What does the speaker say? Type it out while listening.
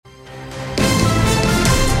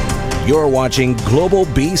You're watching Global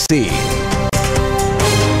BC.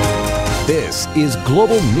 This is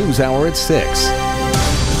Global News Hour at 6.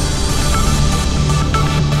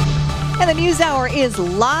 And the News Hour is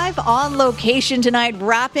live on location tonight,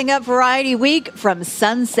 wrapping up Variety Week from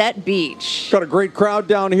Sunset Beach. Got a great crowd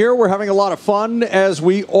down here. We're having a lot of fun as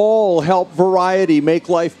we all help Variety make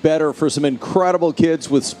life better for some incredible kids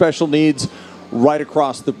with special needs right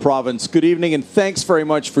across the province. Good evening, and thanks very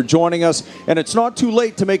much for joining us. And it's not too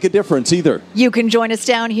late to make a difference either. You can join us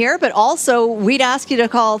down here, but also we'd ask you to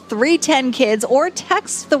call 310-KIDS or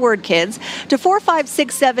text the word KIDS to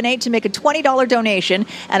 45678 to make a $20 donation.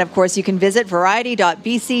 And of course, you can visit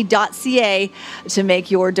variety.bc.ca to make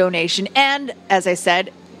your donation. And as I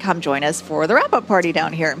said, come join us for the wrap-up party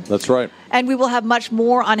down here. That's right. And we will have much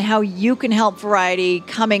more on how you can help Variety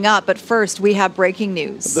coming up. But first, we have breaking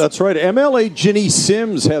news. That's right. MLA Ginny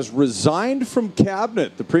Sims has resigned from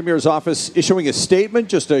Cabinet. The Premier's office issuing a statement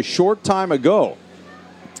just a short time ago.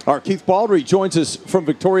 Our Keith Baldry joins us from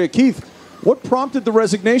Victoria. Keith, what prompted the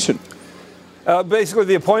resignation? Basically,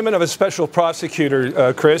 the appointment of a special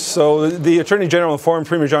prosecutor, Chris. So the Attorney General informed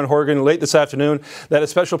Premier John Horgan late this afternoon that a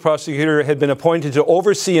special prosecutor had been appointed to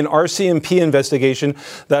oversee an RCMP investigation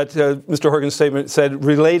that Mr. Horgan's statement said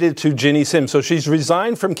related to Ginny Sims. So she's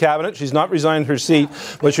resigned from Cabinet. She's not resigned her seat,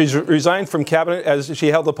 but she's resigned from Cabinet as she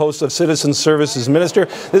held the post of Citizen Services Minister.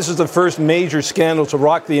 This is the first major scandal to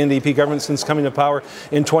rock the NDP government since coming to power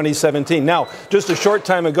in 2017. Now, just a short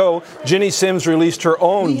time ago, Ginny Sims released her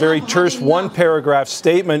own very terse one-paragraph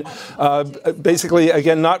statement, basically,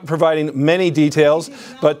 again, not providing many details,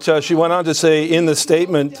 but she went on to say in the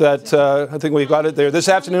statement that, I think we got it there, this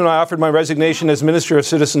afternoon I offered my resignation as Minister of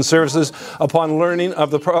Citizen Services upon learning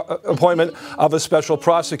of the appointment of a special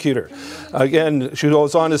prosecutor. Again, she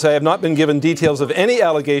goes on to say, I have not been given details of any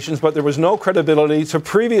allegations, but there was no credibility to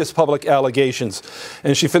previous public allegations.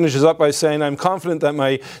 And she finishes up by saying, I'm confident that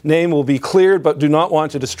my name will be cleared, but do not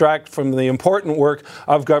want to distract from the important work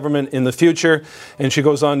of government in the future. And she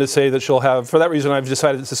goes on to say that she'll have, for that reason, I've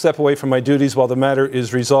decided to step away from my duties while the matter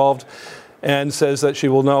is resolved, and says that she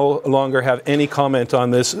will no longer have any comment on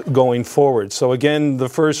this going forward. So again, the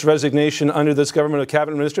first resignation under this government of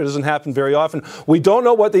cabinet minister doesn't happen very often. We don't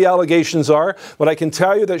know what the allegations are, but I can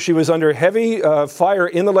tell you that she was under heavy fire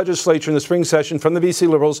in the legislature in the spring session from the BC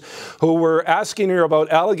Liberals, who were asking her about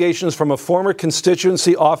allegations from a former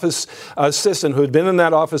constituency office assistant who had been in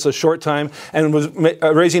that office a short time and was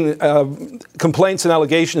raising complaints and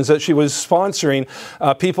allegations that she was sponsoring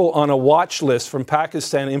people on a watch list from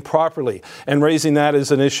Pakistan improperly, and raising that as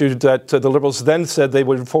an issue that the Liberals then said they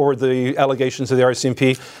would forward the allegations to the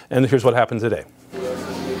RCMP, and here's what happened today.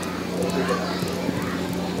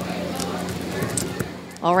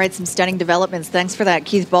 All right, some stunning developments. Thanks for that,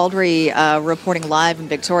 Keith Baldry, reporting live in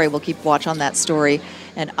Victoria. We'll keep watch on that story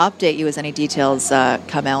and update you as any details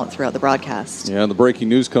come out throughout the broadcast. Yeah, and the breaking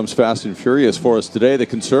news comes fast and furious for us today. The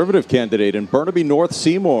Conservative candidate in Burnaby North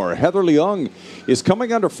Seymour, Heather Leung, is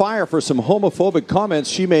coming under fire for some homophobic comments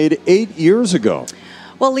she made 8 years ago.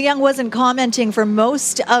 Well, Leung wasn't commenting for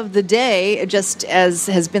most of the day, just as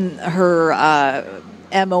has been her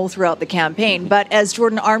MO throughout the campaign. But as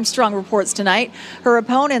Jordan Armstrong reports tonight, her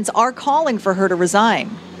opponents are calling for her to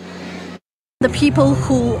resign. The people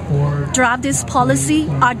who draft this policy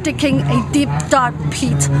are digging a deep, dark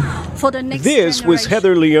pit for the next This was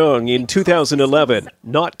Heather Leung in 2011,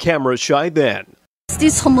 not camera shy then.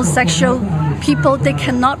 These homosexual people, they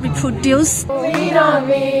cannot reproduce.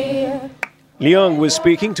 Leung was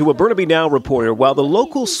speaking to a Burnaby Now reporter while the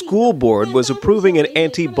local school board was approving an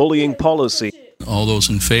anti-bullying policy. All those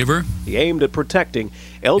in favor? Aimed at protecting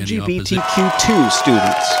LGBTQ2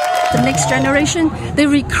 students. The next generation, they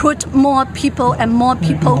recruit more people and more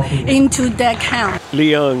people into their camp.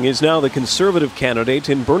 Leung is now the Conservative candidate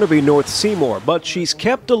in Burnaby North Seymour, but she's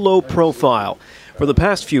kept a low profile. For the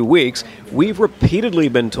past few weeks, we've repeatedly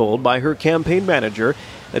been told by her campaign manager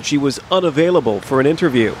that she was unavailable for an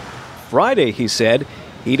interview. Friday, he said,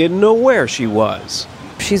 he didn't know where she was.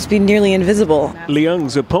 She's been nearly invisible.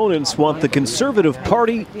 Leung's opponents want the Conservative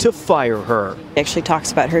Party to fire her. She actually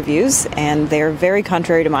talks about her views, and they're very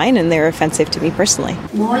contrary to mine, and they're offensive to me personally.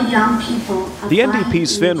 More young people. The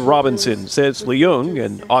NDP's Sven Robinson says Leung,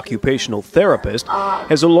 an occupational therapist,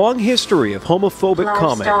 has a long history of homophobic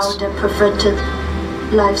comments.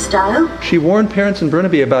 Lifestyle. She warned parents in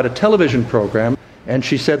Burnaby about a television program, and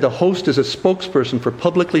she said the host is a spokesperson for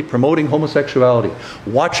publicly promoting homosexuality.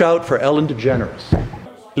 Watch out for Ellen DeGeneres.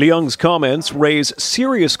 Leung's comments raise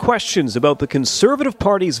serious questions about the Conservative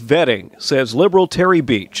Party's vetting, says Liberal Terry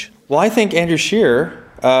Beach. Well, I think Andrew Scheer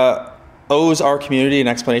owes our community an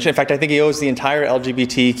explanation. In fact, I think he owes the entire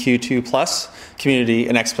LGBTQ2+ community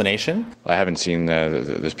an explanation. I haven't seen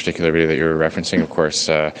this particular video that you're referencing. Of course,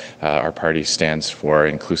 our party stands for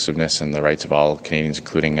inclusiveness and the rights of all Canadians,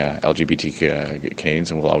 including LGBT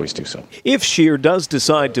Canadians, and will always do so. If Scheer does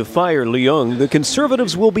decide to fire Leung, the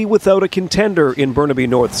Conservatives will be without a contender in Burnaby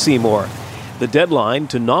North Seymour. The deadline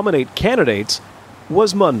to nominate candidates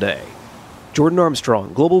was Monday. Jordan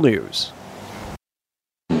Armstrong, Global News.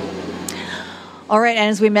 All right, and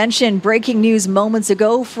as we mentioned, breaking news moments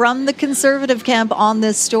ago from the Conservative camp on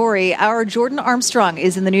this story. Our Jordan Armstrong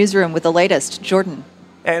is in the newsroom with the latest. Jordan.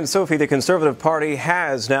 And Sophie, the Conservative Party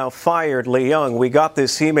has now fired Leung. We got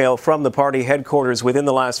this email from the party headquarters within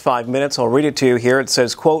the last 5 minutes. I'll read it to you here. It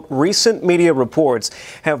says, quote, recent media reports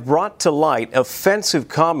have brought to light offensive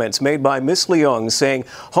comments made by Ms. Leung saying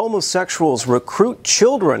homosexuals recruit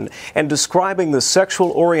children and describing the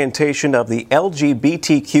sexual orientation of the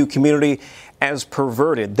LGBTQ community as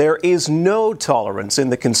perverted. There is no tolerance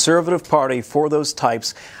in the Conservative Party for those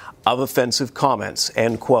types of offensive comments,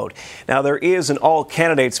 end quote. Now, there is an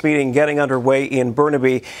all-candidates meeting getting underway in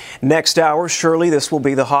Burnaby next hour. Surely this will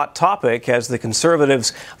be the hot topic as the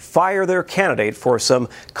Conservatives fire their candidate for some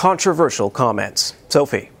controversial comments.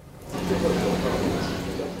 Sophie.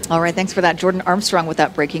 All right, thanks for that, Jordan Armstrong, with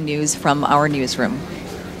that breaking news from our newsroom.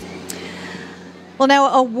 Well,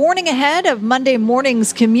 now, a warning ahead of Monday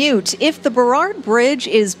morning's commute. If the Burrard Bridge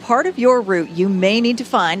is part of your route, you may need to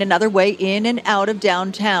find another way in and out of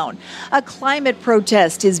downtown. A climate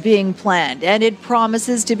protest is being planned, and it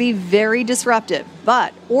promises to be very disruptive.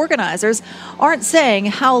 But organizers aren't saying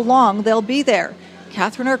how long they'll be there.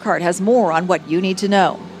 Catherine Urquhart has more on what you need to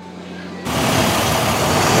know.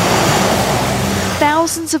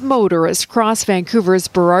 Thousands of motorists cross Vancouver's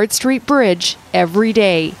Burrard Street Bridge every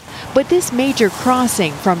day. But this major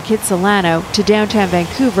crossing from Kitsilano to downtown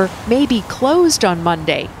Vancouver may be closed on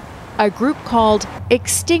Monday. A group called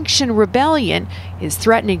Extinction Rebellion is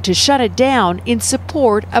threatening to shut it down in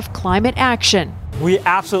support of climate action. We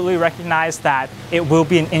absolutely recognize that it will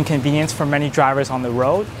be an inconvenience for many drivers on the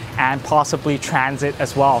road and possibly transit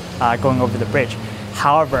as well going over the bridge.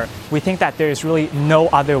 However, we think that there is really no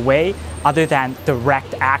other way other than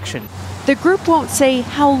direct action. The group won't say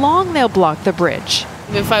how long they'll block the bridge.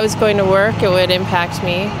 If I was going to work, it would impact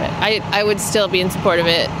me. I would still be in support of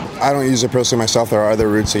it. I don't use it personally myself. There are other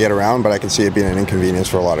routes to get around, but I can see it being an inconvenience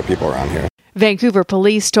for a lot of people around here. Vancouver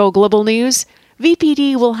Police told Global News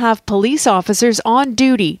VPD will have police officers on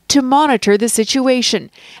duty to monitor the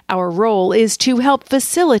situation. Our role is to help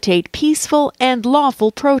facilitate peaceful and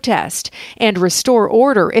lawful protest and restore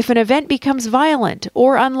order if an event becomes violent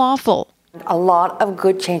or unlawful. A lot of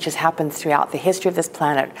good change has happened throughout the history of this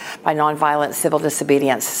planet by nonviolent civil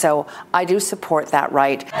disobedience. So I do support that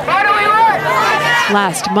right.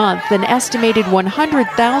 Last month, an estimated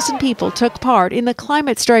 100,000 people took part in the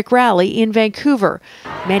climate strike rally in Vancouver,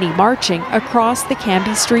 many marching across the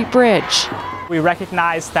Cambie Street Bridge. We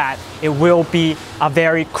recognize that it will be a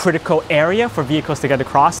very critical area for vehicles to get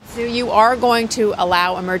across. So you are going to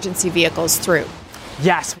allow emergency vehicles through?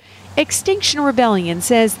 Yes. Extinction Rebellion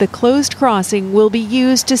says the closed crossing will be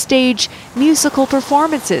used to stage musical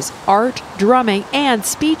performances, art, drumming, and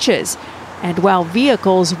speeches. And while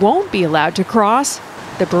vehicles won't be allowed to cross,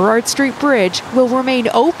 the Burrard Street Bridge will remain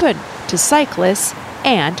open to cyclists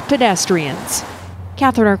and pedestrians.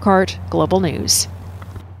 Catherine Urquhart, Global News.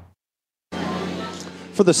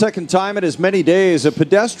 For the second time in as many days, a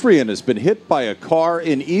pedestrian has been hit by a car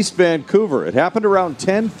in East Vancouver. It happened around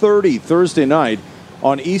 10:30 Thursday night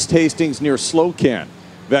on East Hastings near Slocan.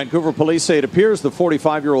 Vancouver police say it appears the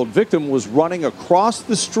 45-year-old victim was running across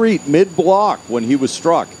the street mid-block when he was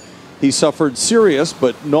struck. He suffered serious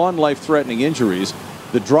but non-life-threatening injuries.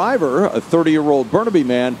 The driver, a 30-year-old Burnaby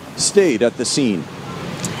man, stayed at the scene.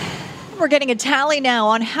 We're getting a tally now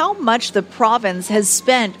on how much the province has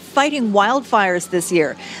spent fighting wildfires this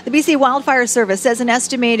year. The BC Wildfire Service says an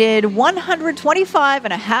estimated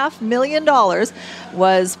 $125.5 million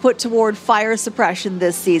was put toward fire suppression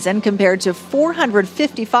this season compared to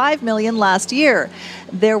 $455 million last year.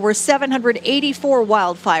 There were 784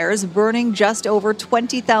 wildfires burning just over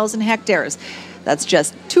 20,000 hectares. That's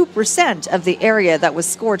just 2% of the area that was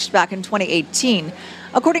scorched back in 2018.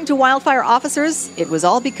 According to wildfire officers, it was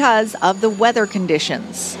all because of the weather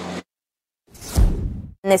conditions.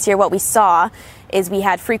 This year, what we saw is we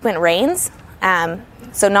had frequent rains,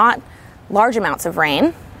 so not large amounts of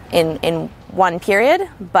rain in one period,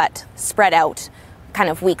 but spread out kind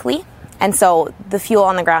of weekly. And so the fuel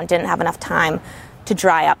on the ground didn't have enough time to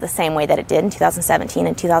dry up the same way that it did in 2017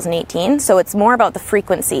 and 2018. So it's more about the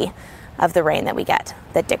frequency of the rain that we get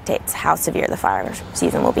that dictates how severe the fire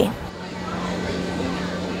season will be.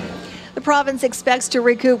 The province expects to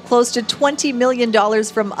recoup close to $20 million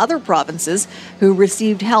from other provinces who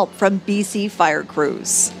received help from BC fire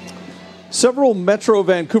crews. Several Metro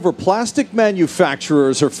Vancouver plastic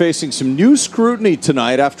manufacturers are facing some new scrutiny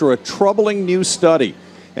tonight after a troubling new study.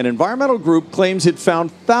 An environmental group claims it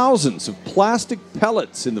found thousands of plastic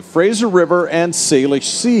pellets in the Fraser River and Salish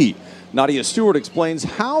Sea. Nadia Stewart explains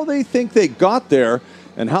how they think they got there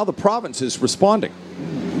and how the province is responding.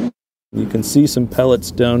 You can see some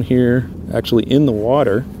pellets down here, actually in the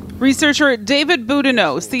water. Researcher David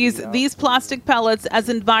Boudinot sees these plastic pellets as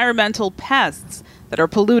environmental pests that are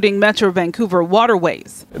polluting Metro Vancouver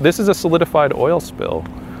waterways. This is a solidified oil spill.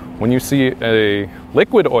 When you see a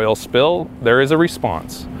liquid oil spill, there is a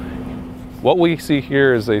response. What we see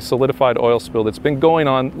here is a solidified oil spill that's been going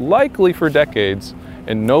on likely for decades,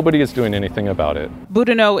 and nobody is doing anything about it.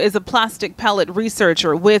 Boudinot is a plastic pellet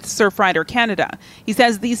researcher with Surfrider Canada. He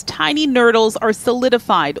says these tiny nurdles are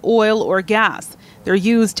solidified oil or gas. They're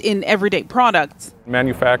used in everyday products.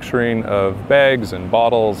 Manufacturing of bags and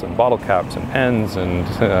bottles and bottle caps and pens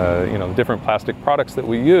and different plastic products that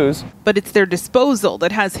we use. But it's their disposal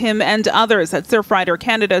that has him and others at Surfrider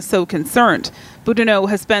Canada so concerned. Boudinot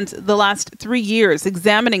has spent the last 3 years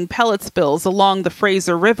examining pellet spills along the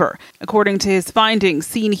Fraser River. According to his findings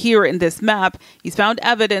seen here in this map, he's found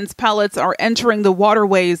evidence pellets are entering the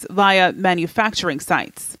waterways via manufacturing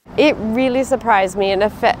sites. It really surprised me, and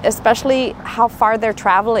especially how far they're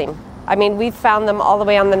traveling. I mean, we've found them all the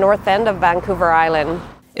way on the north end of Vancouver Island.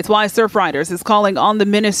 It's why Surfriders is calling on the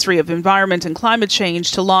Ministry of Environment and Climate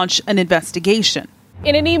Change to launch an investigation.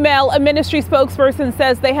 In an email, a ministry spokesperson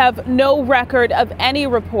says they have no record of any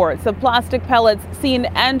reports of plastic pellets seen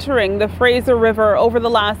entering the Fraser River over the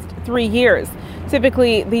last 3 years.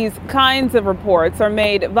 Typically, these kinds of reports are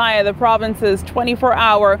made via the province's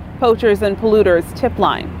 24-hour poachers and polluters tip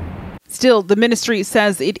line. Still, the ministry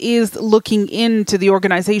says it is looking into the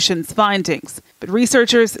organization's findings. But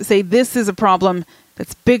researchers say this is a problem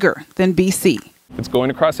that's bigger than BC. It's going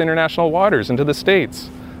across international waters into the States.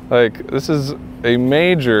 This is a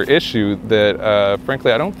major issue that,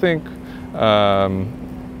 frankly, I don't think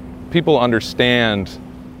people understand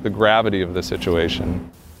the gravity of the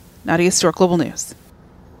situation. Nadia Stewart, Global News.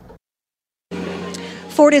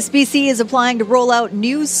 Fortis BC is applying to roll out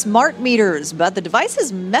new smart meters, but the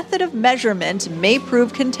device's method of measurement may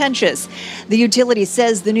prove contentious. The utility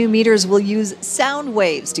says the new meters will use sound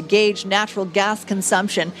waves to gauge natural gas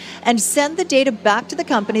consumption and send the data back to the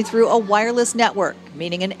company through a wireless network,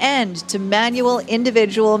 meaning an end to manual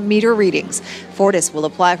individual meter readings. Fortis will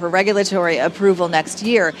apply for regulatory approval next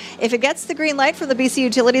year. If it gets the green light from the BC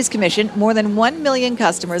Utilities Commission, more than 1 million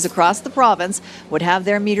customers across the province would have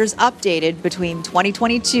their meters updated between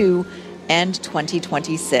 2022 and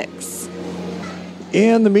 2026.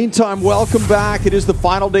 In the meantime, welcome back. It is the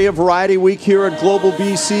final day of Variety Week here at Global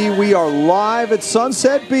BC. We are live at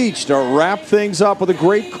Sunset Beach to wrap things up with a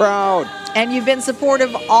great crowd. And you've been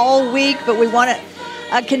supportive all week, but we want to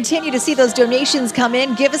continue to see those donations come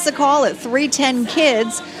in. Give us a call at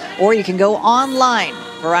 310-KIDS, or you can go online,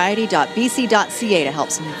 variety.bc.ca, to help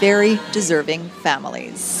some very deserving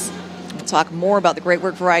families. We'll talk more about the great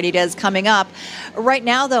work Variety does coming up. Right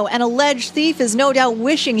now, though, an alleged thief is no doubt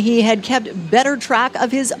wishing he had kept better track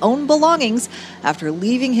of his own belongings after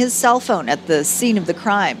leaving his cell phone at the scene of the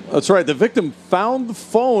crime. That's right. The victim found the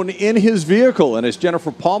phone in his vehicle, and as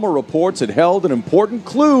Jennifer Palmer reports, it held an important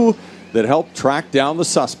clue that helped track down the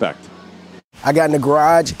suspect. I got in the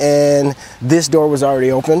garage and this door was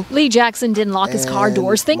already open. Lee Jackson didn't lock his car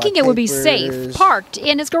doors, thinking it would be safe, parked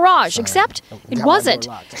in his garage, except it wasn't.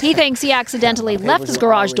 He thinks he accidentally left his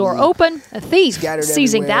garage door open, a thief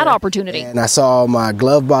seizing that opportunity. And I saw my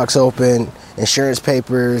glove box open, insurance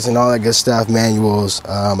papers and all that good stuff, manuals.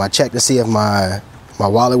 I checked to see if my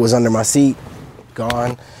wallet was under my seat,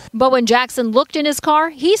 gone. But when Jackson looked in his car,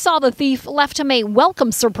 he saw the thief left him a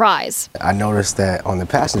welcome surprise. I noticed that on the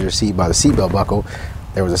passenger seat by the seatbelt buckle,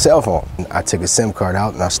 there was a cell phone. I took a SIM card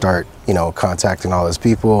out and I start, contacting all those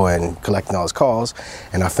people and collecting all his calls.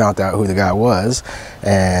 And I found out who the guy was.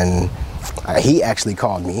 And he actually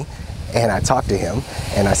called me and I talked to him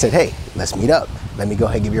and I said, hey, let's meet up. Let me go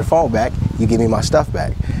ahead and give your phone back. You give me my stuff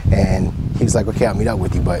back. And he was like, okay, I'll meet up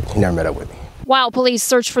with you, but he never met up with me. While police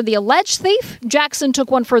searched for the alleged thief, Jackson took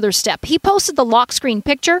one further step. He posted the lock screen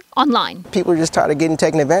picture online. People are just tired of getting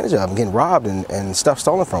taken advantage of and getting robbed and stuff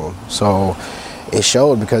stolen from them. So it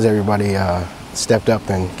showed because everybody stepped up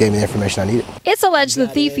and gave me the information I needed. It's alleged the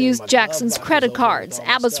thief used Jackson's credit cards.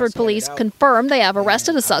 Abbotsford police confirmed they have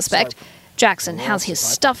arrested a suspect. Jackson has his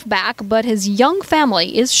stuff back, but his young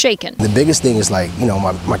family is shaken. The biggest thing is my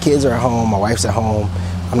kids are at home, my wife's at home.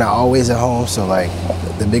 I'm not always at home, so like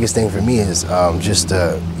the biggest thing for me is just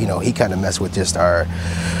he kind of messed with just our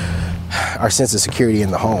sense of security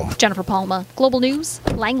in the home. Jennifer Palma, Global News,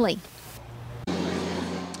 Langley.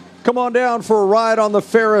 Come on down for a ride on the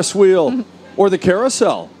Ferris wheel or the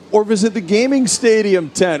carousel or visit the gaming stadium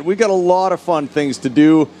tent. We got a lot of fun things to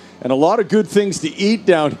do and a lot of good things to eat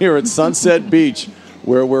down here at Sunset Beach,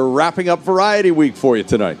 where we're wrapping up Variety Week for you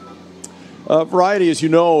tonight. Variety, as you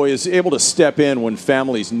know, is able to step in when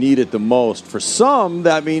families need it the most. For some,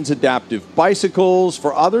 that means adaptive bicycles.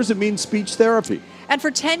 For others, it means speech therapy. And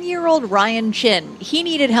for 10-year-old Ryan Chin, he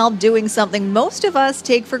needed help doing something most of us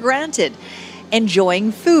take for granted,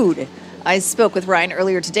 enjoying food. I spoke with Ryan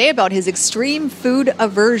earlier today about his extreme food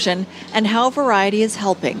aversion and how Variety is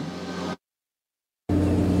helping.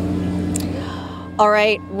 All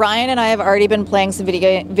right, Ryan and I have already been playing some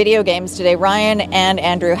video games today. Ryan and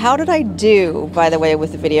Andrew, how did I do, by the way,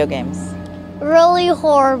 with the video games? Really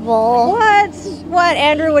horrible. What,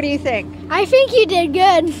 Andrew, what do you think? I think you did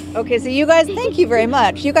good. Okay, so you guys, thank you very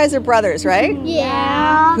much. You guys are brothers, right?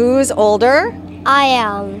 Yeah. Who's older? I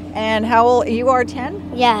am. And how old? You are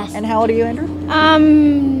 10? Yes. And how old are you, Andrew?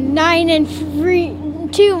 9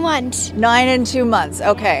 and 2 months. 9 and 2 months,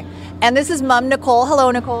 okay. And this is Mom Nicole. Hello,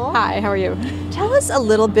 Nicole. Hi, how are you? Tell us a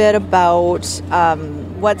little bit about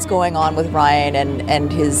what's going on with Ryan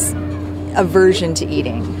and his aversion to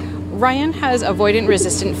eating. Ryan has avoidant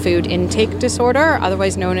resistant food intake disorder,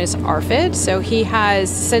 otherwise known as ARFID. So he has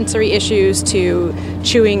sensory issues to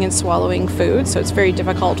chewing and swallowing food, so it's very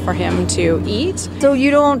difficult for him to eat. So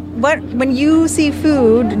when you see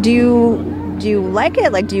food, do you like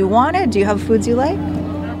it? Like, do you want it? Do you have foods you like?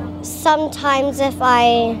 Sometimes if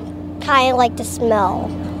I kind of like the smell.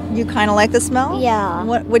 You kind of like the smell? Yeah.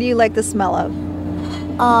 What do you like the smell of?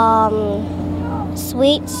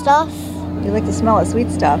 Sweet stuff. You like the smell of sweet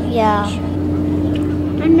stuff? Yeah.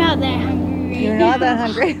 I'm not that hungry. You're not that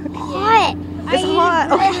hungry? Hot. It's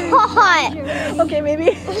hot. Okay. Hot. Okay,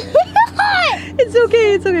 maybe. Hot. It's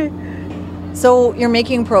okay. So you're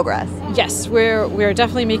making progress? Yes, we're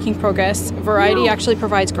definitely making progress. Variety actually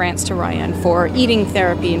provides grants to Ryan for eating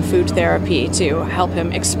therapy and food therapy to help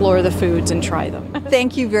him explore the foods and try them.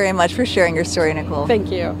 Thank you very much for sharing your story, Nicole.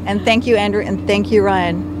 Thank you. And thank you, Andrew, and thank you,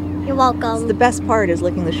 Ryan. You're welcome. The best part is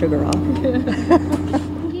licking the sugar off.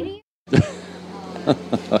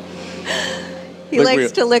 He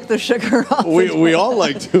likes to lick the sugar off. We all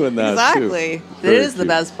like doing that, exactly. too. It is the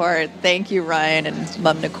best part. Thank you, Ryan and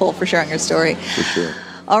Mom Nicole, for sharing your story. For sure.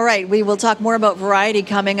 All right, we will talk more about Variety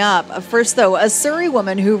coming up. First, though, a Surrey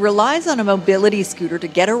woman who relies on a mobility scooter to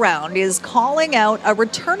get around is calling out a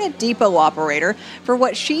Return at Depot operator for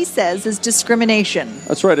what she says is discrimination.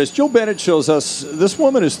 That's right. As Jill Bennett shows us, this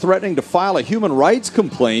woman is threatening to file a human rights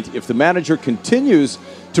complaint if the manager continues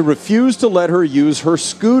to refuse to let her use her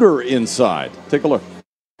scooter inside. Take a look.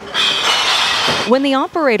 When the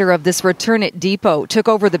operator of this Return at Depot took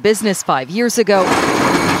over the business 5 years ago,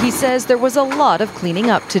 he says there was a lot of cleaning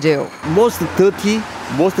up to do. Most dirty,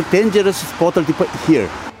 most dangerous spot here.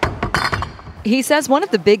 He says one of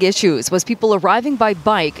the big issues was people arriving by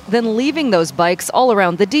bike, then leaving those bikes all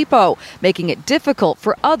around the depot, making it difficult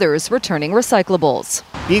for others returning recyclables.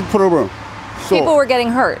 Big problem. People were getting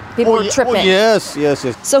hurt. People were tripping. Yes.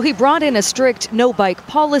 So he brought in a strict no-bike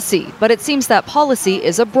policy, but it seems that policy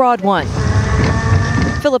is a broad one.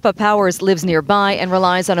 Philippa Powers lives nearby and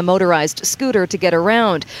relies on a motorized scooter to get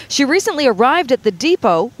around. She recently arrived at the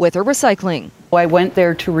depot with her recycling. I went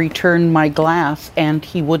there to return my glass and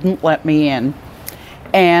he wouldn't let me in.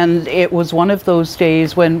 And it was one of those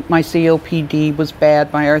days when my COPD was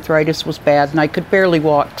bad, my arthritis was bad, and I could barely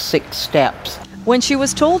walk 6 steps. When she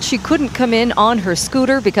was told she couldn't come in on her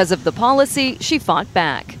scooter because of the policy, she fought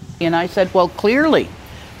back. And I said, well, clearly,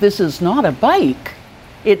 this is not a bike.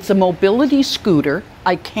 It's a mobility scooter.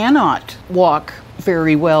 I cannot walk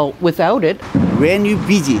very well without it. When you're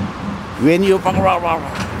busy, when you're...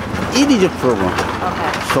 it is a problem.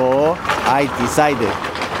 Okay. So I decided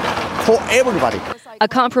for everybody. A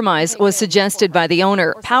compromise was suggested by the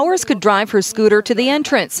owner. Powers could drive her scooter to the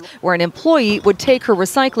entrance, where an employee would take her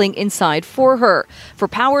recycling inside for her. For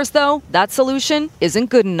Powers, though, that solution isn't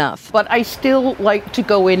good enough. But I still like to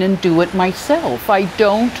go in and do it myself. I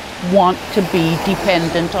don't want to be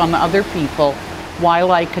dependent on other people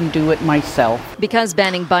while I can do it myself. Because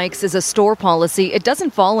banning bikes is a store policy, it doesn't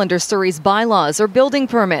fall under Surrey's bylaws or building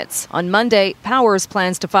permits. On Monday, Powers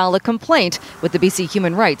plans to file a complaint with the BC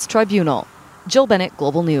Human Rights Tribunal. Jill Bennett,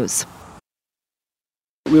 Global News.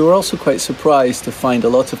 We were also quite surprised to find a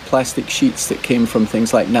lot of plastic sheets that came from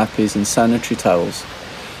things like nappies and sanitary towels.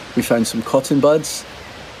 We found some cotton buds.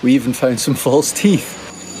 We even found some false teeth.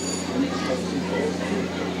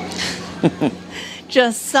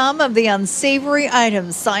 Just some of the unsavory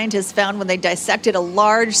items scientists found when they dissected a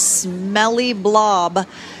large, smelly blob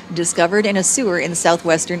discovered in a sewer in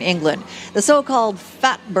southwestern England. The so-called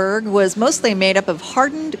fatberg was mostly made up of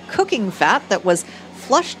hardened cooking fat that was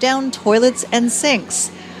flushed down toilets and sinks.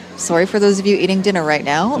 Sorry for those of you eating dinner right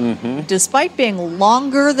now. Despite being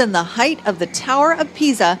longer than the height of the Tower of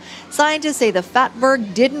Pisa, scientists say the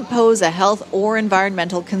fatberg didn't pose a health or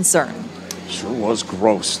environmental concern. Sure was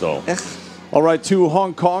gross, though. All right, to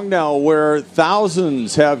Hong Kong now, where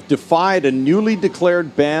thousands have defied a newly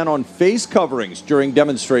declared ban on face coverings during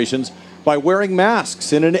demonstrations by wearing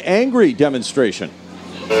masks in an angry demonstration.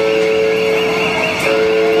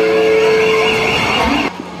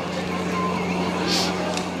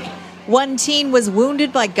 One teen was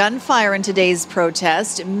wounded by gunfire in today's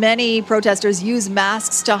protest. Many protesters use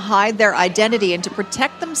masks to hide their identity and to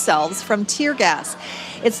protect themselves from tear gas.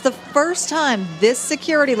 It's the first time this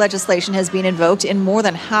security legislation has been invoked in more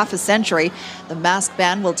than half a century. The mask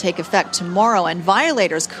ban will take effect tomorrow, and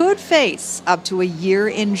violators could face up to a year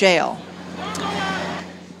in jail.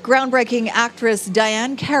 Groundbreaking actress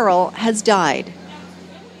Diane Carroll has died.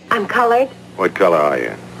 I'm colored. What color are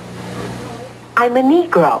you? I'm a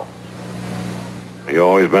Negro. You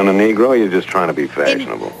always been a Negro, or you're just trying to be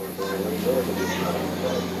fashionable?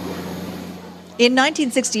 In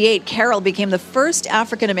 1968, Carroll became the first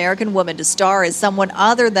African-American woman to star as someone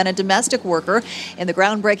other than a domestic worker in the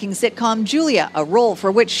groundbreaking sitcom Julia, a role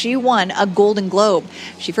for which she won a Golden Globe.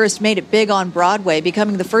 She first made it big on Broadway,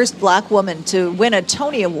 becoming the first black woman to win a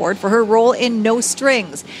Tony Award for her role in No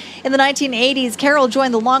Strings. In the 1980s, Carroll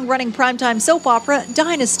joined the long-running primetime soap opera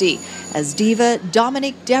Dynasty as diva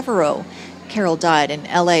Dominique Devereaux. Carroll died in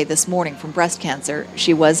L.A. this morning from breast cancer.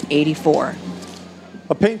 She was 84.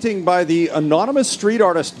 A painting by the anonymous street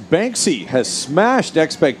artist Banksy has smashed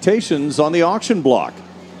expectations on the auction block.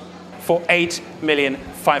 For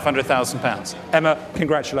 £8,500,000. Emma,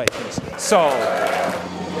 congratulations. Sold.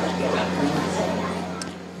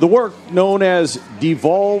 The work, known as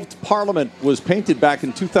Devolved Parliament, was painted back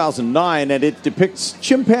in 2009, and it depicts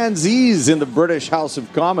chimpanzees in the British House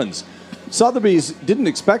of Commons. Sotheby's didn't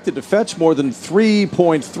expect it to fetch more than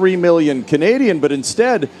 3.3 million Canadian, but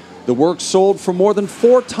instead, the work sold for more than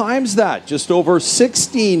 4 times that, just over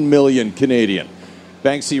 16 million Canadian.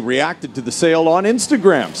 Banksy reacted to the sale on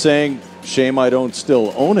Instagram, saying, "Shame I don't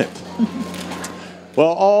still own it."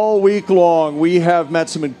 Well, all week long, we have met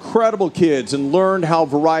some incredible kids and learned how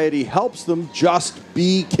Variety helps them just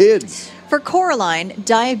be kids. For Coraline,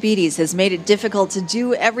 diabetes has made it difficult to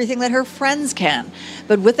do everything that her friends can.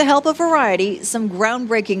 But with the help of Variety, some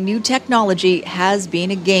groundbreaking new technology has been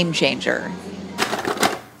a game changer.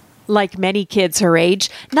 Like many kids her age,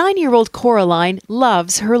 9-year-old Coraline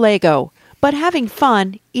loves her Lego. But having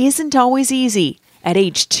fun isn't always easy. At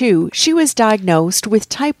age 2, she was diagnosed with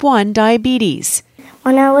type 1 diabetes.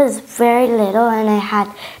 When I was very little and I had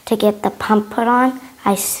to get the pump put on,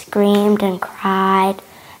 I screamed and cried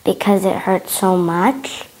because it hurt so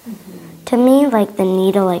much to me, like the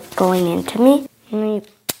needle going into me. And you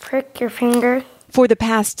prick your finger. For the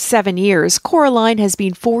past 7 years, Coraline has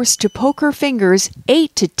been forced to poke her fingers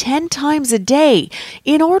 8 to 10 times a day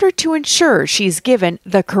in order to ensure she's given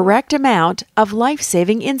the correct amount of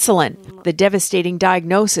life-saving insulin. The devastating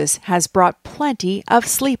diagnosis has brought plenty of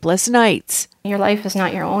sleepless nights. Your life is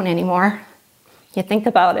not your own anymore. You think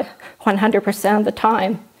about it 100% of the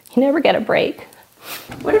time. You never get a break.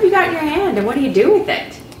 What have you got in your hand and what do you do with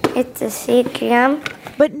it? It's a CGM.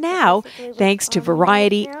 But now, thanks to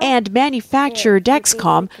Variety and manufacturer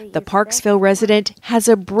Dexcom, the Parksville resident has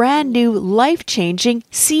a brand new life-changing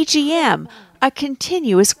CGM, a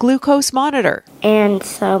continuous glucose monitor. And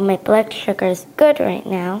so my blood sugar is good right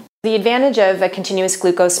now. The advantage of a continuous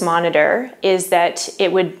glucose monitor is that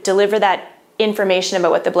it would deliver that information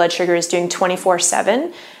about what the blood sugar is doing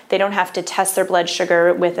 24/7. They don't have to test their blood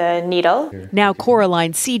sugar with a needle. Now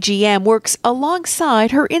Coraline's CGM works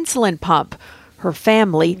alongside her insulin pump. Her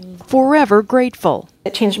family forever grateful.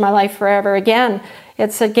 It changed my life forever again.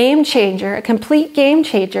 It's a game changer, a complete game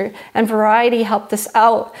changer, and Variety helped us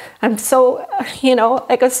out. I'm so,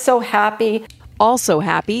 I was so happy. Also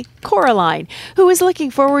happy, Coraline, who is looking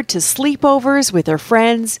forward to sleepovers with her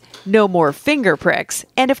friends, no more finger pricks,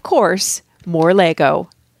 and of course, more Lego.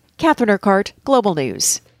 Catherine Urquhart, Global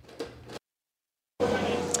News.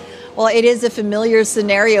 Well, it is a familiar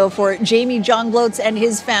scenario for Jamie Jongbloats and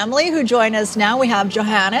his family who join us now. We have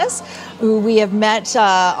Johannes, who we have met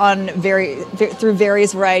through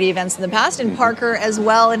various Variety events in the past, and Parker as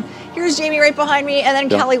well. And here's Jamie right behind me, and then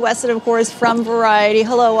Kelly Weston, of course, from Variety.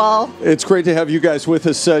 Hello, all. It's great to have you guys with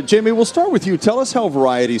us. Jamie, we'll start with you. Tell us how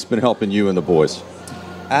Variety's been helping you and the boys.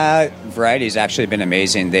 Variety's actually been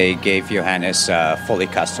amazing. They gave Johannes a fully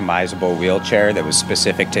customizable wheelchair that was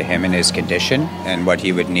specific to him and his condition and what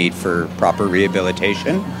he would need for proper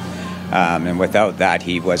rehabilitation. And without that,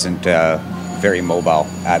 he wasn't very mobile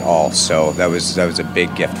at all. So that was a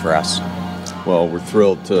big gift for us. Well, we're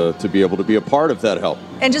thrilled to be able to be a part of that help.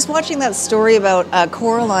 And just watching that story about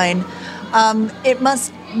Coraline, it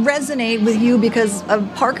must resonate with you because of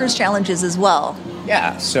Parker's challenges as well.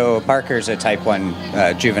 Yeah, so Parker's a type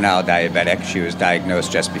 1 juvenile diabetic. She was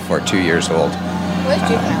diagnosed just before 2 years old. What's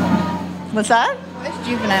juvenile? What's that? What's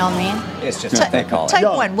juvenile mean? It's just what they call it. Type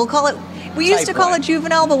 1. We'll call it, we used to call it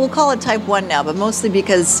juvenile, but we'll call it type 1 now, but mostly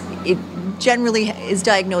because it generally is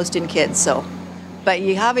diagnosed in kids. So, but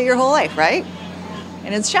you have it your whole life, right?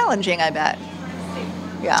 And it's challenging, I bet.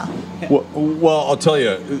 Yeah. Well, I'll tell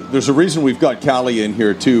you, there's a reason we've got Callie in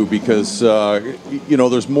here too, because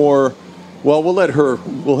there's more. Well, we'll let her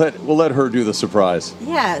do the surprise.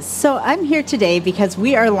 Yeah, so I'm here today because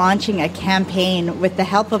we are launching a campaign with the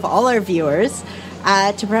help of all our viewers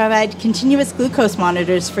to provide continuous glucose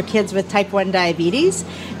monitors for kids with type 1 diabetes,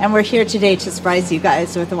 and we're here today to surprise you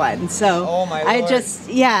guys with one. So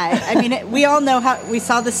we all know how we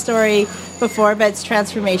saw the story before, but it's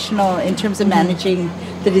transformational in terms of managing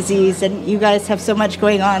the disease, and you guys have so much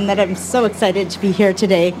going on that I'm so excited to be here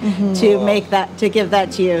today to give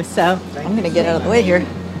that to you. So I'm going to get out of the way here.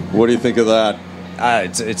 What do you think of that?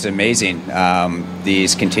 It's amazing.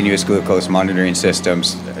 These continuous glucose monitoring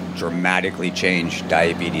systems dramatically change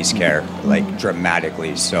diabetes care, like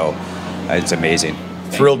dramatically. So it's amazing.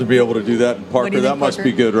 Thrilled to be able to do that. And Parker, that must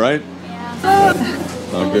be good, right?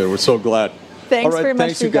 Oh, good. We're so glad. Thanks very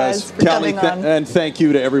much, you guys, for coming on. And thank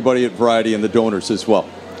you to everybody at Variety and the donors as well.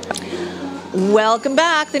 Welcome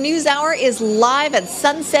back. The News Hour is live at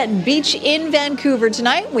Sunset Beach in Vancouver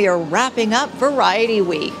tonight. We are wrapping up Variety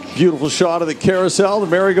Week. Beautiful shot of the carousel, the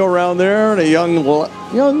merry-go-round there, and a young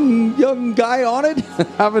guy on it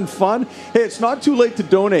having fun. Hey, it's not too late to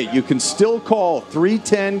donate. You can still call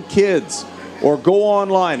 310-KIDS or go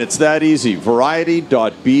online. It's that easy.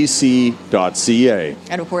 Variety.bc.ca.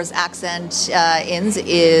 And of course, Accent Inns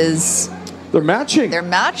is... They're matching. They're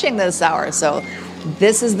matching this hour, so...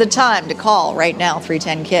 This is the time to call right now,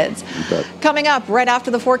 310-KIDS. Coming up right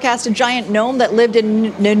after the forecast, a giant gnome that lived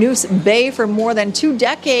in Nanoose Bay for more than 2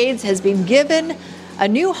 decades has been given a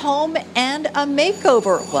new home and a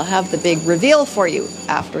makeover. We'll have the big reveal for you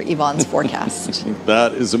after Yvonne's forecast.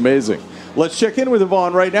 That is amazing. Let's check in with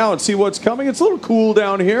Yvonne right now and see what's coming. It's a little cool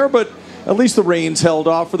down here, but at least the rain's held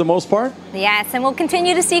off for the most part. Yes, and we'll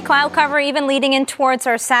continue to see cloud cover even leading in towards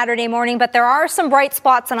our Saturday morning, but there are some bright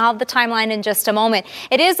spots, and I'll have the timeline in just a moment.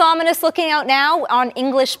 It is ominous looking out now on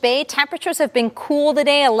English Bay. Temperatures have been cool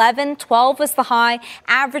today. 11, 12 was the high.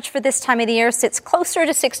 Average for this time of the year sits closer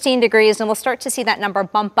to 16 degrees, and we'll start to see that number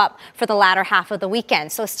bump up for the latter half of the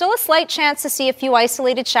weekend. So still a slight chance to see a few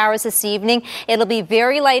isolated showers this evening. It'll be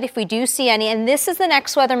very light if we do see any, and this is the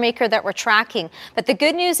next weather maker that we're tracking. But the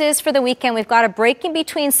good news is for the weekend, we've got a break in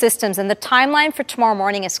between systems, and the timeline for tomorrow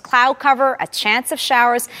morning is cloud cover, a chance of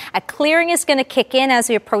showers. A clearing is going to kick in as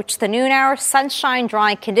we approach the noon hour. Sunshine,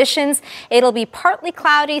 dry conditions. It'll be partly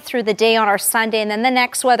cloudy through the day on our Sunday, and then the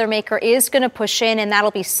next weather maker is going to push in, and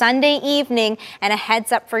that'll be Sunday evening, and a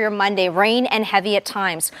heads up for your Monday. Rain and heavy at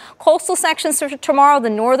times. Coastal sections for tomorrow,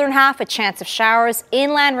 the northern half, a chance of showers.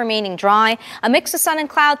 Inland remaining dry. A mix of sun and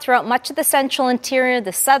cloud throughout much of the central interior.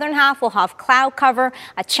 The southern half will have cloud cover,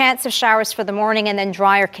 a chance of showers for the morning, and then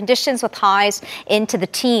drier conditions with highs into the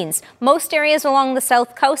teens. Most areas along the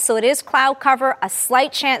south coast, so it is cloud cover, a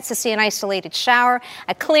slight chance to see an isolated shower,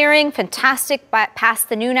 a clearing, fantastic past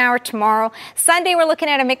the noon hour tomorrow. Sunday, we're looking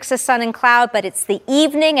at a mix of sun and cloud, but it's the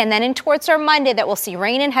evening and then in towards our Monday that we'll see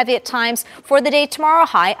rain and heavy at times. For the day tomorrow,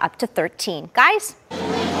 high up to 13. Guys?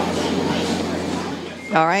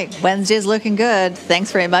 All right, Wednesday's looking good.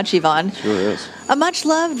 Thanks very much, Yvonne. Sure is. A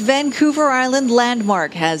much-loved Vancouver Island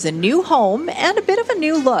landmark has a new home and a bit of a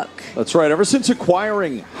new look. That's right. Ever since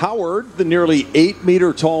acquiring Howard, the nearly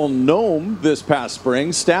 8-meter-tall gnome this past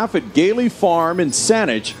spring, staff at Gailey Farm in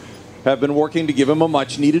Saanich have been working to give him a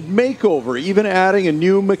much-needed makeover, even adding a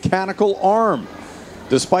new mechanical arm.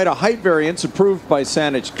 Despite a height variance approved by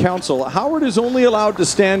Saanich Council, Howard is only allowed to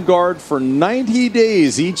stand guard for 90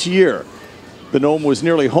 days each year. The gnome was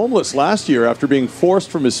nearly homeless last year after being forced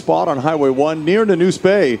from his spot on Highway 1 near Nanoose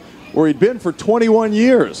Bay, where he'd been for 21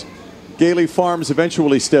 years. Gailey Farms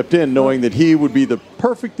eventually stepped in, knowing that he would be the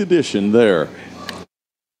perfect addition there.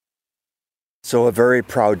 So a very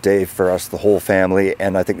proud day for us, the whole family,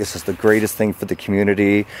 and I think this is the greatest thing for the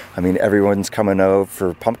community. I mean, everyone's coming out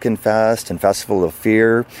for Pumpkin Fest and Festival of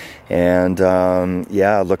Fear, and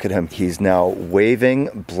look at him. He's now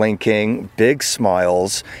waving, blinking, big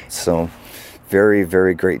smiles. So very,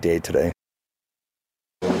 very great day today.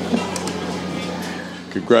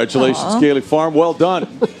 Congratulations, Gailey Farm. Well done.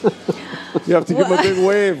 You have to give him a big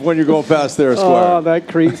wave when you go past there, Squire. Oh, that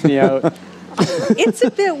creeps me out. It's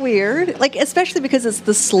a bit weird, like especially because it's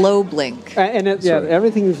the slow blink. And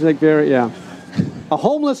everything's like very, A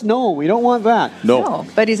homeless gnome, we don't want that. No,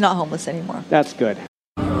 but he's not homeless anymore. That's good.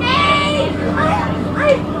 Again!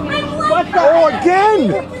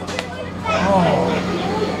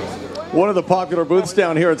 One of the popular booths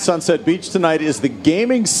down here at Sunset Beach tonight is the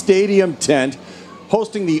Gaming Stadium tent,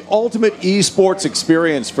 hosting the ultimate esports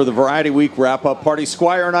experience for the Variety Week wrap-up party.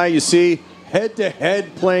 Squire and I, you see,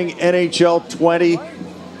 head-to-head playing NHL 20.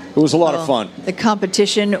 It was a lot of fun. The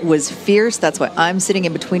competition was fierce. That's why I'm sitting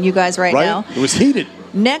in between you guys right now. It was heated.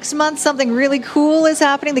 Next month, something really cool is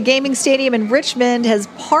happening. The Gaming Stadium in Richmond has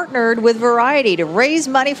partnered with Variety to raise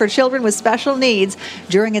money for children with special needs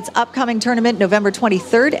during its upcoming tournament, November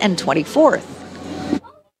 23rd and 24th.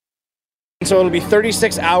 So it'll be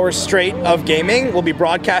 36 hours straight of gaming. We'll be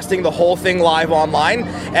broadcasting the whole thing live online,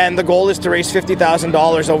 and the goal is to raise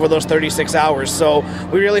 $50,000 over those 36 hours. So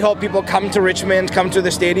we really hope people come to Richmond, come to the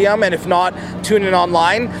stadium, and if not, tune in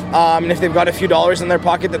online. And if they've got a few dollars in their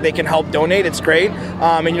pocket that they can help donate, it's great.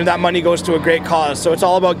 And that money goes to a great cause. So it's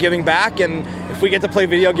all about giving back, and if we get to play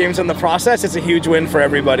video games in the process, it's a huge win for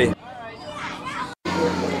everybody.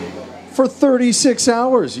 For 36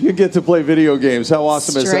 hours, you get to play video games. How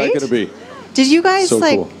awesome is that going to be? Did you guys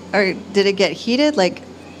cool. or did it get heated? Like,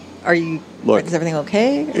 is everything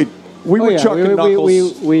okay? We were chucking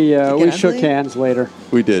knuckles. We shook hands later.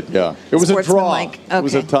 We did, yeah. It was a draw. Okay. It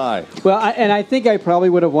was a tie. Well, I think I probably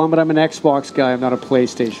would have won, but I'm an Xbox guy. I'm not a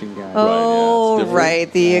PlayStation guy. Oh,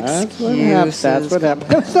 right. The excuse. That's what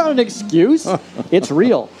happened. It's not an excuse. It's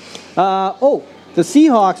real. The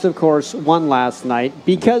Seahawks, of course, won last night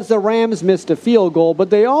because the Rams missed a field goal, but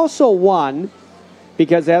they also won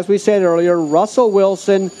because, as we said earlier, Russell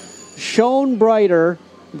Wilson shone brighter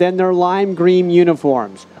than their lime green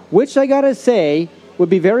uniforms, which I got to say would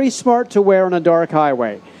be very smart to wear on a dark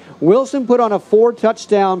highway. Wilson put on a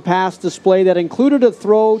 4-touchdown pass display that included a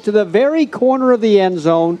throw to the very corner of the end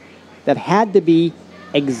zone that had to be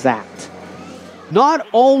exact. Not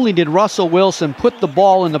only did Russell Wilson put the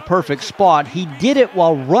ball in the perfect spot, he did it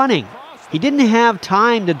while running. He didn't have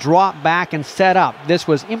time to drop back and set up. This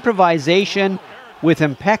was improvisation with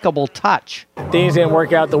impeccable touch. Things didn't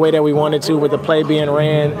work out the way that we wanted to with the play being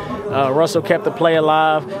ran. Russell kept the play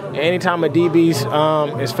alive. Anytime a DB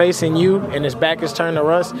is facing you and his back is turned to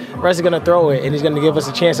Russ is going to throw it, and he's going to give us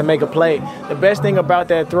a chance to make a play. The best thing about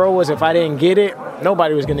that throw was if I didn't get it,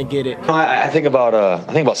 nobody was going to get it. I think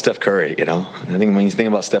about Steph Curry. I think when you think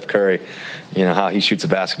about Steph Curry, how he shoots a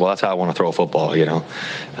basketball. That's how I want to throw a football. Put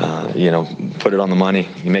it on the money.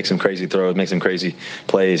 He makes some crazy throws, makes some crazy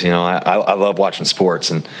plays. I love watching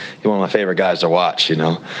sports, and he's one of my favorite guys to watch.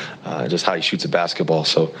 Just how he shoots a basketball.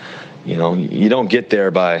 So, you don't get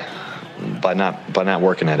there by not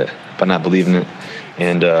working at it, by not believing it,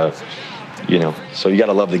 and so you got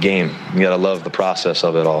to love the game. You got to love the process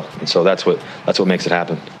of it all, and so that's what makes it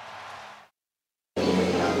happen.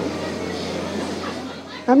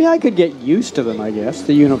 I mean, I could get used to them, I guess,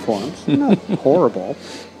 the uniforms. They're not horrible.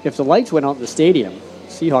 If the lights went out in the stadium,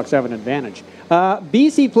 Seahawks have an advantage.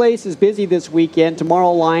 BC Place is busy this weekend.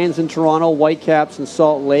 Tomorrow, Lions in Toronto, Whitecaps in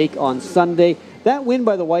Salt Lake on Sunday. That win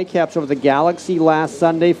by the Whitecaps over the Galaxy last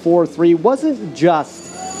Sunday, 4-3, wasn't just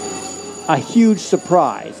a huge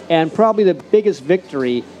surprise and probably the biggest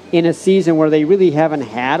victory in a season where they really haven't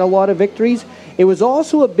had a lot of victories. It was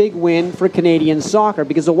also a big win for Canadian soccer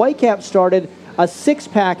because the Whitecaps started a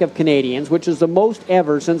 6-pack of Canadians, which is the most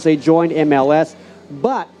ever since they joined MLS.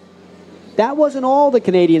 But that wasn't all the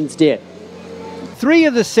Canadians did. 3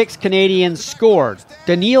 of the 6 Canadians scored.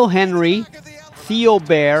 Daniil Henry, Theo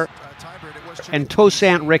Bair, and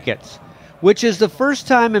Toussaint Ricketts, which is the first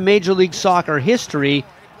time in Major League Soccer history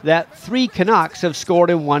that 3 Canucks have scored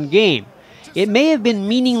in one game. It may have been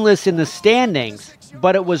meaningless in the standings,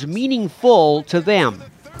 but it was meaningful to them.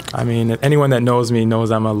 I mean, anyone that knows me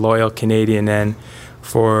knows I'm a loyal Canadian, and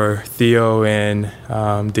for Theo and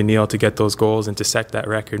Daniil to get those goals and to set that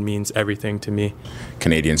record means everything to me.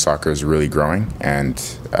 Canadian soccer is really growing, and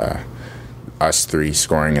us three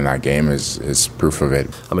scoring in that game is proof of it.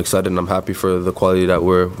 I'm excited and I'm happy for the quality that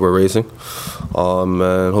we're raising. And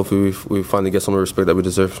hopefully we finally get some of the respect that we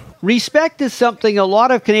deserve. Respect is something a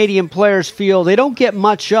lot of Canadian players feel they don't get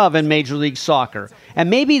much of in Major League Soccer. And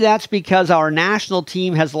maybe that's because our national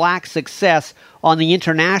team has lacked success on the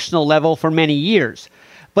international level for many years.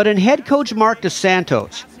 But in head coach Mark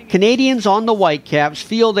DeSantos, Canadians on the Whitecaps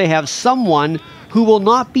feel they have someone who will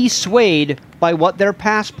not be swayed by what their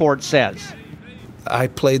passport says. I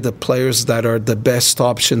play the players that are the best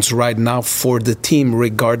options right now for the team,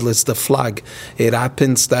 regardless the flag. It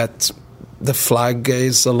happens that the flag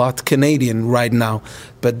is a lot Canadian right now,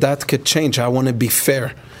 but that could change. I want to be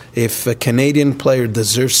fair. If a Canadian player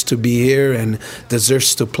deserves to be here and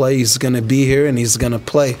deserves to play, he's going to be here and he's going to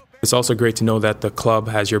play. It's also great to know that the club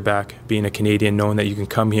has your back, being a Canadian, knowing that you can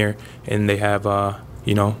come here and they have,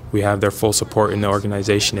 we have their full support in the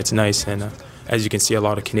organization. It's nice, and as you can see, a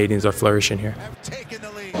lot of Canadians are flourishing here.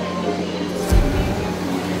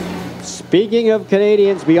 Speaking of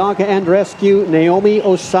Canadians, Bianca Andreescu, Naomi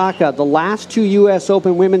Osaka, the last two U.S.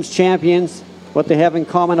 Open women's champions. What they have in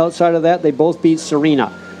common outside of that, they both beat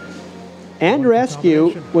Serena.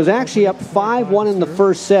 Andreescu was actually up 5-1 in the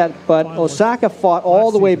first set, but Osaka fought all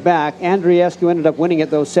the way back. Andreescu ended up winning it,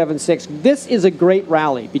 though, 7-6. This is a great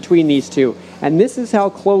rally between these two, and this is how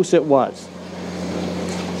close it was.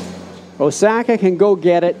 Osaka can go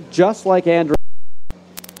get it, just like Andreescu.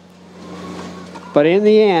 But in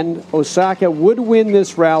the end, Osaka would win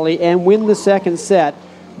this rally and win the second set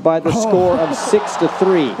by the score of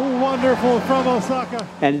 6-3. Wonderful from Osaka.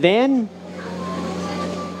 And then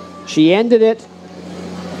she ended it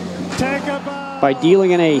by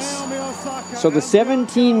dealing an ace. So the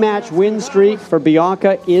 17-match win streak for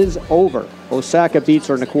Bianca is over. Osaka beats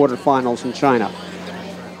her in the quarterfinals in China.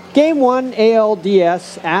 Game 1,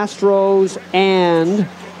 ALDS, Astros and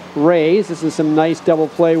Rays. This is some nice double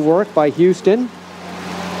play work by Houston.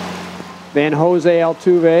 Then Jose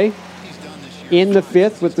Altuve in the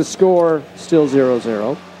fifth with the score still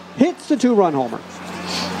 0-0. Hits the two-run homer.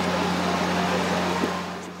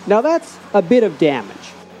 Now that's a bit of damage,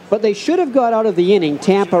 but they should have got out of the inning,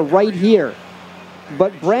 Tampa, right here.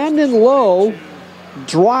 But Brandon Lowe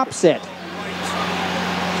drops it.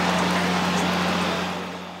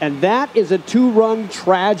 And that is a two-run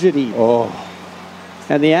tragedy.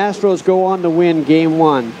 And the Astros go on to win Game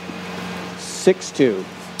 1, 6-2.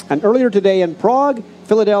 And earlier today in Prague,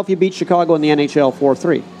 Philadelphia beat Chicago in the NHL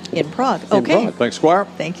 4-3. In Prague, okay. Thanks, Squire.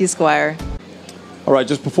 Thank you, Squire. All right,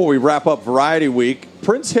 just before we wrap up Variety Week,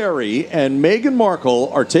 Prince Harry and Meghan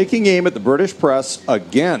Markle are taking aim at the British press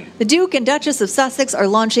again. The Duke and Duchess of Sussex are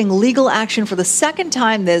launching legal action for the second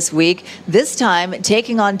time this week, this time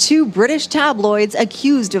taking on two British tabloids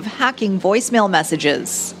accused of hacking voicemail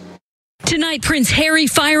messages. Tonight, Prince Harry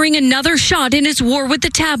firing another shot in his war with the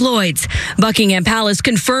tabloids. Buckingham Palace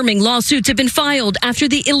confirming lawsuits have been filed after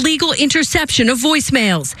the illegal interception of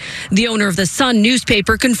voicemails. The owner of the Sun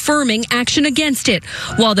newspaper confirming action against it,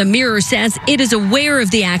 while the Mirror says it is aware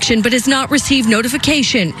of the action but has not received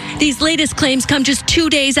notification. These latest claims come just 2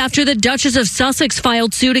 days after the Duchess of Sussex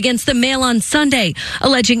filed suit against the Mail on Sunday,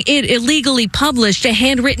 alleging it illegally published a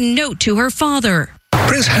handwritten note to her father.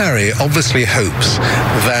 Prince Harry obviously hopes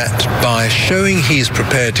that by showing he's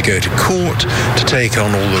prepared to go to court, to take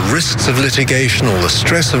on all the risks of litigation, all the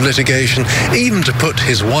stress of litigation, even to put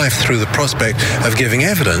his wife through the prospect of giving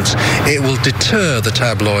evidence, it will deter the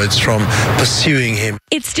tabloids from pursuing him.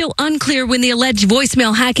 It's still unclear when the alleged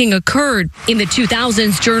voicemail hacking occurred. In the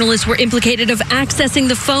 2000s, journalists were implicated of accessing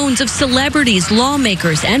the phones of celebrities,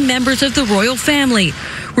 lawmakers, and members of the royal family.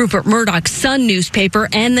 Rupert Murdoch's Sun newspaper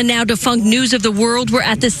and the now defunct News of the World were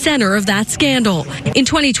at the center of that scandal. In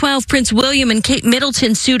 2012, Prince William and Kate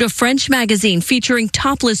Middleton sued a French magazine featuring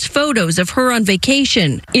topless photos of her on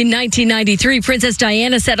vacation. In 1993, Princess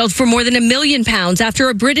Diana settled for more than £1 million after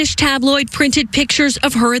a British tabloid printed pictures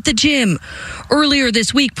of her at the gym. Earlier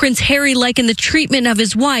this week, Prince Harry likened the treatment of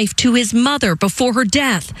his wife to his mother before her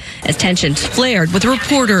death, as tensions flared with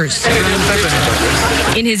reporters.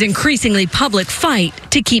 In his increasingly public fight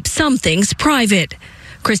to keep some things private.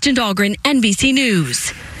 Kristen Dahlgren, NBC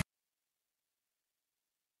News.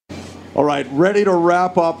 All right, ready to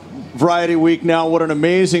wrap up Variety Week now. What an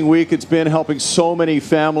amazing week it's been, helping so many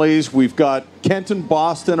families. We've got Kenton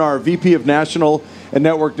Boston, our VP of National and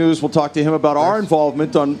Network News. We'll talk to him about our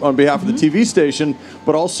involvement on behalf of the TV station,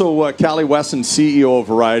 but also Callie Wesson, CEO of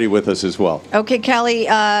Variety, with us as well. Okay, Callie,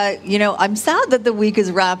 I'm sad that the week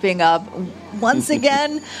is wrapping up. once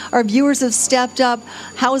again, our viewers have stepped up.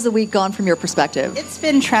 How has the week gone from your perspective? It's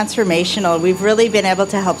been transformational. We've really been able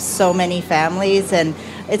to help so many families, and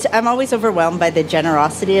I'm always overwhelmed by the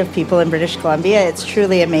generosity of people in British Columbia. It's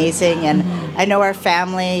truly amazing, and I know our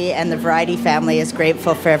family and the Variety family is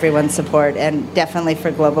grateful for everyone's support, and definitely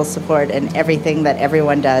for Global support, and everything that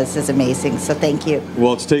everyone does is amazing. So thank you.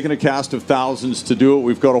 Well, it's taken a cast of thousands to do it.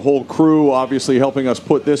 We've got a whole crew obviously helping us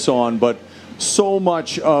put this on, but so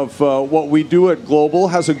much of what we do at Global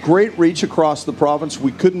has a great reach across the province.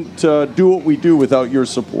 We couldn't do what we do without your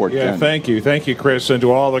support. Yeah, Ken. thank you. Thank you, Chris, and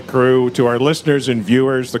to all the crew, to our listeners and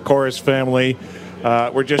viewers, the Chorus family.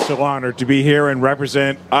 We're just so honored to be here and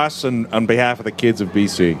represent us and on behalf of the kids of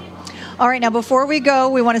BC. All right, now before we go,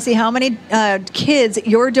 we want to see how many kids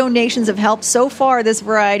your donations have helped so far this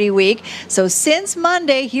Variety Week. So since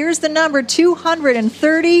Monday, here's the number,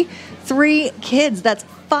 233 kids. That's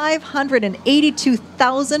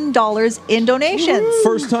 $582,000 in donations.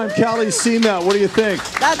 First time Callie's seen that. What do you think?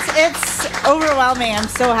 It's overwhelming. I'm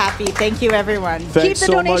so happy. Thank you, everyone. Thanks Keep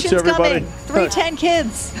the so much, donations everybody. coming. 310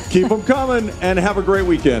 kids. Keep them coming, and have a great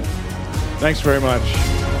weekend. Thanks very much.